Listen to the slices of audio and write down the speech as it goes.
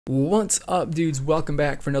What's up, dudes? Welcome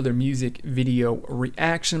back for another music video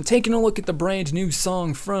reaction. I'm taking a look at the brand new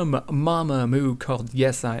song from Mamamoo called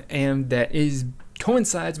Yes I Am that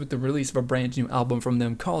coincides with the release of a brand new album from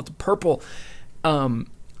them called Purple.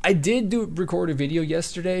 I did record a video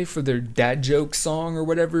yesterday for their dad joke song or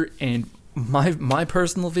whatever, and my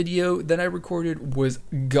personal video that I recorded was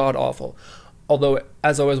god awful. Although,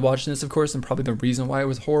 as I was watching this, of course, and probably the reason why it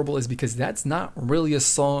was horrible is because that's not really a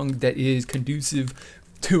song that is conducive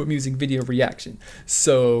to a music video reaction.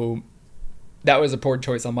 So that was a poor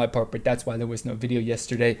choice on my part, but that's why there was no video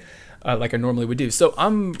yesterday like I normally would do. So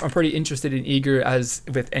I'm pretty interested and eager, as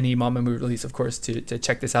with any Mamamoo release, of course, to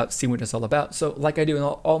check this out, see what it's all about. So like I do in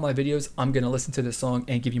all my videos, I'm going to listen to this song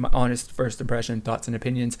and give you my honest first impression, thoughts, and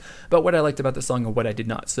opinions about what I liked about the song and what I did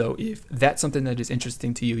not. So if that's something that is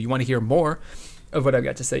interesting to you, you want to hear more of what I've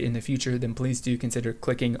got to say in the future, then please do consider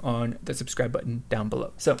clicking on the subscribe button down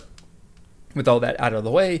below. So with all that out of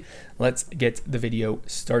the way, let's get the video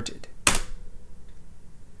started.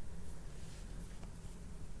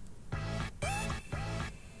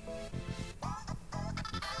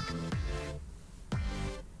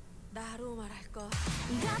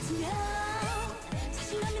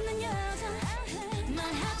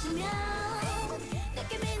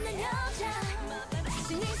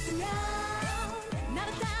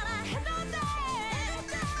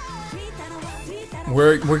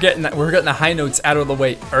 We're getting the high notes out of the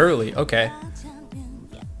way early. Okay.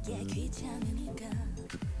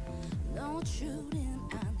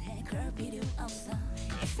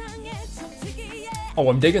 Oh,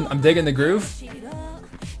 I'm digging the groove.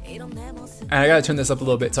 And I gotta turn this up a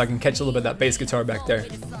little bit so I can catch a little bit of that bass guitar back there.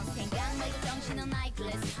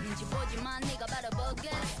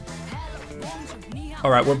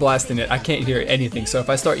 Alright, we're blasting it. I can't hear anything, so if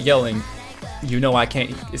I start yelling, you know I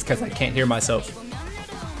can't, it's because I can't hear myself.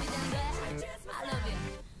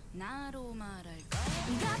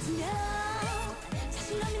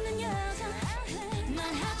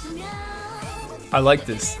 I like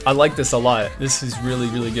this. I like this a lot. This is really,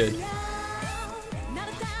 really good.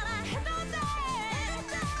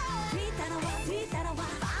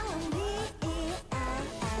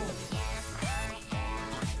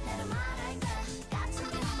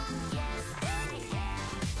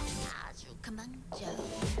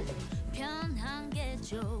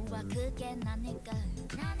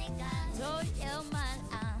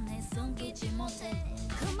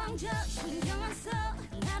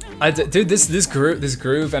 Dude, this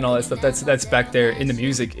groove and all that stuff that's back there in the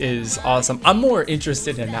music is awesome. I'm more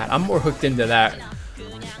interested in that. I'm more hooked into that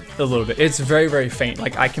a little bit. It's very, very faint.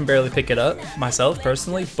 Like, I can barely pick it up myself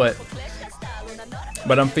personally, but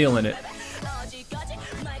I'm feeling it.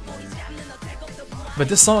 But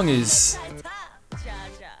this song is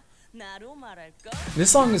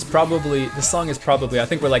probably, I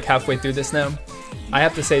think we're like halfway through this now. I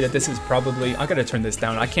have to say that this is probably, I gotta turn this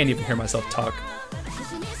down. I can't even hear myself talk.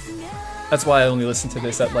 That's why I only listen to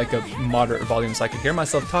this at like a moderate volume, so I can hear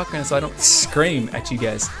myself talking, so I don't scream at you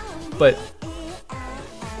guys. But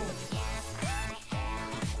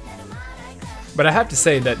I have to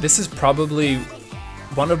say that this is probably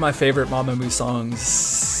one of my favorite Mamamoo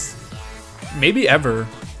songs, maybe ever,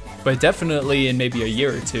 but definitely in maybe a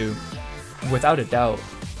year or two, without a doubt.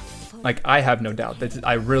 Like, I have no doubt that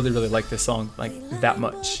I really, really like this song, like, that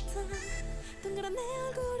much.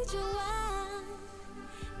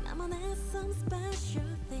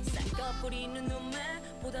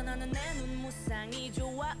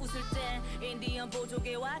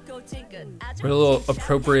 A little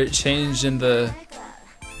appropriate change in the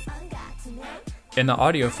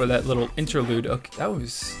audio for that little interlude. Okay, that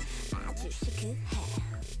was.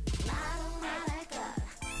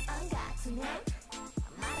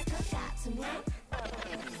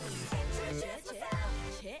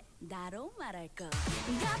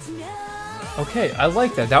 Okay, I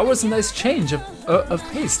like that. That was a nice change of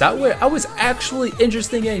pace. That was actually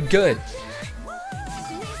interesting and good.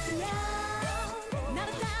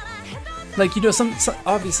 Like, you know,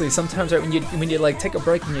 obviously sometimes, right, when you like take a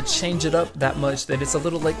break and you change it up that much, that it's a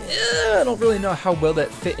little like, I don't really know how well that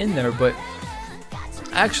fit in there. But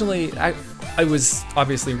actually, I was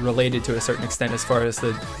obviously related to a certain extent as far as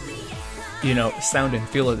the, you know, sound and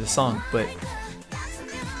feel of the song, but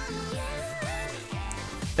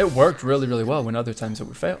it worked really, really well when other times it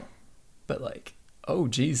would fail. But like, oh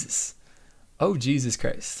Jesus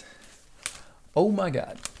Christ, oh my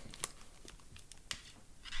God.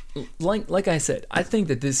 Like I said, I think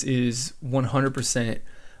that this is 100%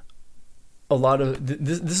 a lot of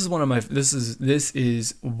this is one of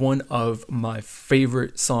my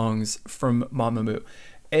favorite songs from Mamamoo.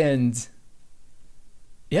 And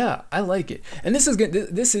Yeah, I like it. And this is good.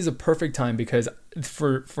 This is a perfect time because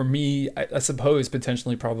for me, I suppose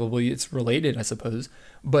potentially probably it's related, I suppose,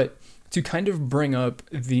 but to kind of bring up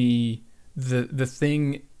the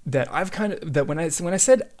thing that I've kind of that when I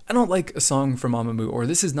said I don't like a song from Mamamoo, or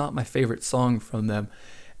this is not my favorite song from them,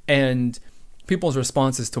 and people's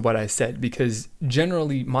responses to what I said, because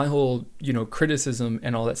generally my whole, criticism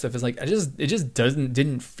and all that stuff is like, it just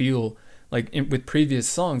didn't feel like with previous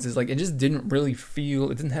songs, is like, it just didn't really feel,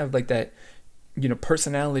 it didn't have like that,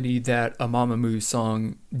 personality that a Mamamoo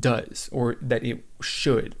song does, or that it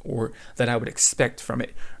should, or that I would expect from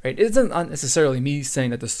it, right? It's not necessarily me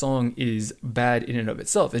saying that the song is bad in and of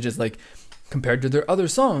itself. It's just like, compared to their other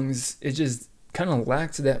songs, it just kind of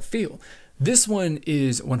lacks that feel. This one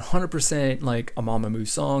is 100% like a Mamamoo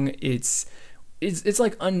song. It's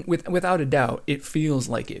like without a doubt, it feels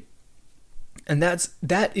like it, and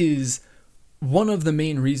that is one of the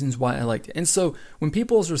main reasons why I liked it. And so when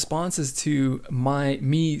people's responses to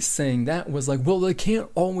me saying that was like, well, they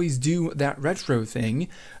can't always do that retro thing,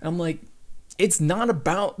 I'm like, it's not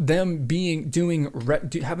about them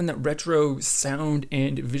having that retro sound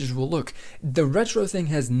and visual look. The retro thing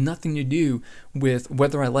has nothing to do with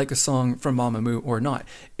whether I like a song from Mamamoo or not.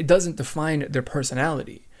 It doesn't define their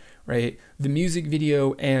personality, right? The music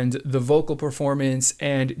video and the vocal performance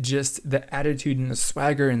and just the attitude and the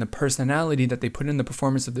swagger and the personality that they put in the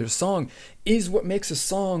performance of their song is what makes a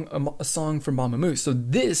song a song from Mamamoo. So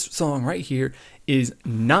this song right here is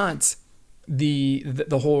not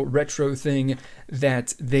the whole retro thing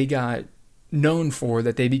that they got known for,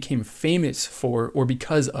 that they became famous for, or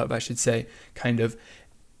because of, I should say, kind of.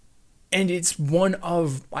 And it's one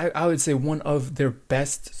of, I would say, one of their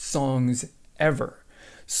best songs ever.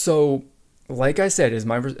 So, like I said, as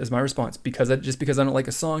my response, because I don't like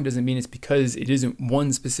a song doesn't mean it's because it isn't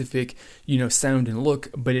one specific, sound and look,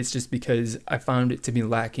 but it's just because I found it to be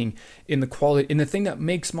lacking in the quality, in the thing that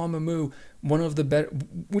makes Mamamoo one of the better,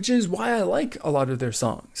 which is why I like a lot of their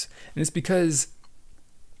songs. And it's because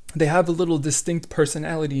they have a little distinct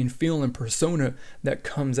personality and feel and persona that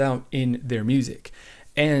comes out in their music.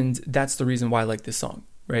 And that's the reason why I like this song,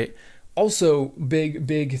 right? Also,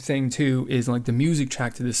 big thing too is like the music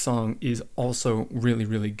track to this song is also really,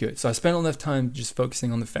 really good. So I spent enough time just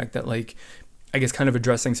focusing on the fact that, like, I guess kind of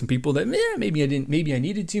addressing some people that maybe I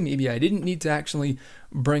needed to, maybe I didn't need to actually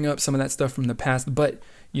bring up some of that stuff from the past, but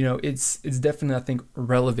it's definitely, I think,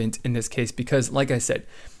 relevant in this case because, like I said,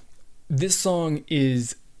 this song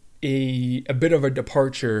is a bit of a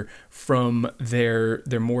departure from their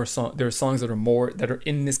songs that are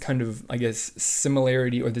in this kind of, I guess,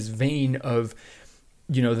 similarity or this vein of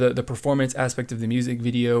the performance aspect of the music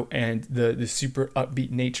video and the super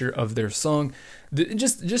upbeat nature of their song.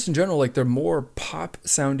 Just in general, like their more pop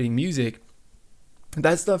sounding music,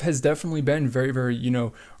 that stuff has definitely been very, very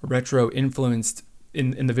retro influenced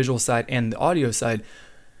in the visual side and the audio side.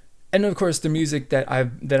 And of course, the music that I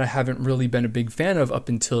haven't really been a big fan of up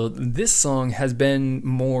until this song has been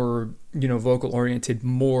more, vocal oriented,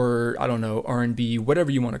 more, I don't know, R&B,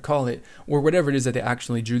 whatever you want to call it, or whatever it is that they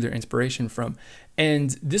actually drew their inspiration from.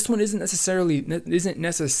 And this one isn't necessarily, that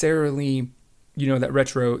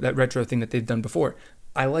retro thing that they've done before.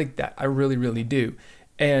 I like that. I really, really do.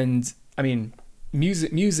 And I mean,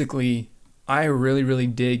 musically, I really, really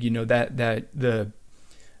dig,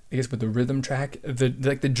 I guess with the rhythm track,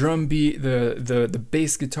 the drum beat, the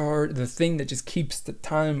bass guitar, the thing that just keeps the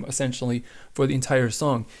time essentially for the entire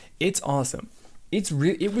song. It's awesome.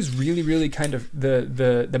 It was really, really kind of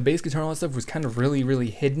the bass guitar and all that stuff was kind of really, really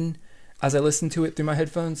hidden as I listened to it through my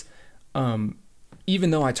headphones.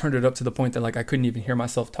 Even though I turned it up to the point that like I couldn't even hear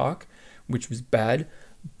myself talk, which was bad,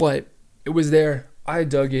 but it was there. I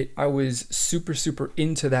dug it. I was super, super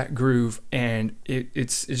into that groove, and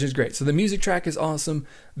it's just great. So the music track is awesome.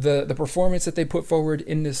 The performance that they put forward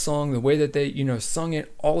in this song, the way that they sung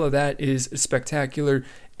it, all of that is spectacular,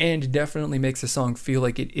 and definitely makes the song feel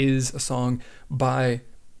like it is a song by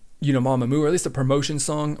Mamamoo, or at least a promotion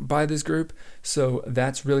song by this group. So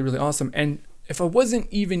that's really, really awesome. And if I wasn't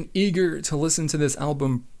even eager to listen to this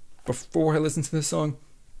album before I listened to this song,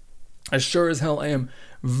 I sure as hell am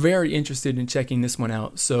very interested in checking this one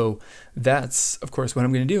out. So that's, of course, what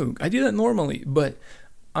I'm going to do. I do that normally, but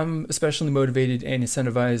I'm especially motivated and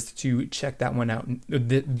incentivized to check that one out,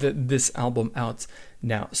 this album out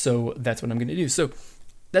now. So that's what I'm going to do. So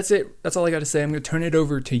that's it. That's all I got to say. I'm going to turn it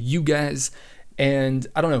over to you guys. And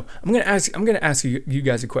I don't know. I'm going to ask you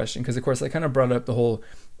guys a question, because of course I kind of brought up the whole,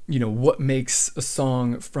 what makes a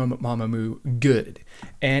song from Mamamoo good?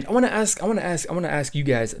 And I want to ask you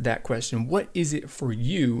guys that question. What is it for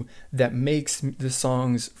you that makes the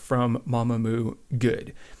songs from Mamamoo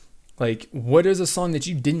good? Like, what is a song that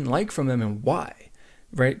you didn't like from them and why?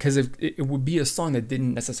 Right? Because if it would be a song that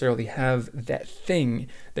didn't necessarily have that thing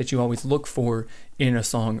that you always look for in a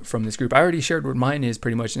song from this group. I already shared what mine is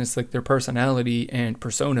pretty much, and it's like their personality and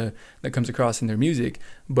persona that comes across in their music,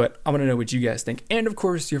 but I want to know what you guys think. And of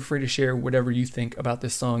course, you're free to share whatever you think about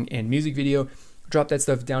this song and music video. Drop that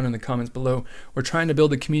stuff down in the comments below. We're trying to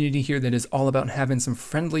build a community here that is all about having some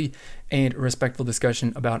friendly and respectful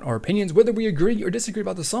discussion about our opinions, whether we agree or disagree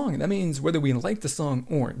about the song. That means whether we like the song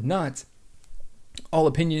or not. All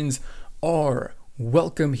opinions are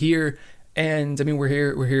welcome here, and I mean we're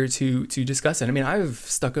here to discuss it. I mean, I've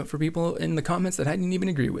stuck up for people in the comments that I didn't even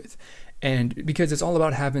agree with, and because it's all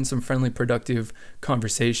about having some friendly, productive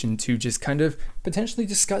conversation to just kind of potentially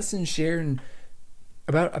discuss and share and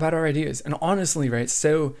about our ideas. And honestly, right,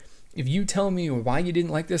 so if you tell me why you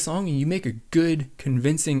didn't like this song and you make a good,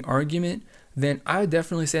 convincing argument, then I would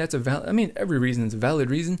definitely say that's a valid. I mean, every reason is a valid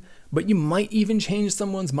reason, but you might even change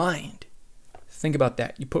someone's mind. Think about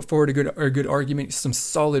that. You put forward a good argument, some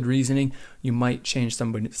solid reasoning, you might change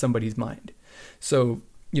somebody's mind. So,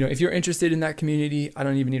 you know, if you're interested in that community, I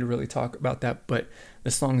don't even need to really talk about that, but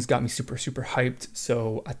the song's got me super hyped.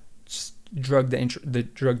 So I just drug this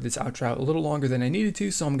outro out a little longer than I needed to,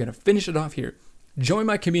 so I'm going to finish it off here. Join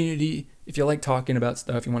my community if you like talking about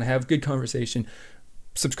stuff, you want to have good conversation.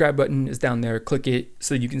 Subscribe button is down there. Click it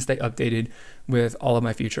so you can stay updated with all of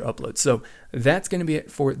my future uploads. So that's going to be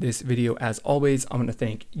it for this video. As always, I'm going to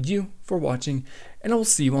thank you for watching, and I will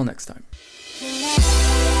see you all next time.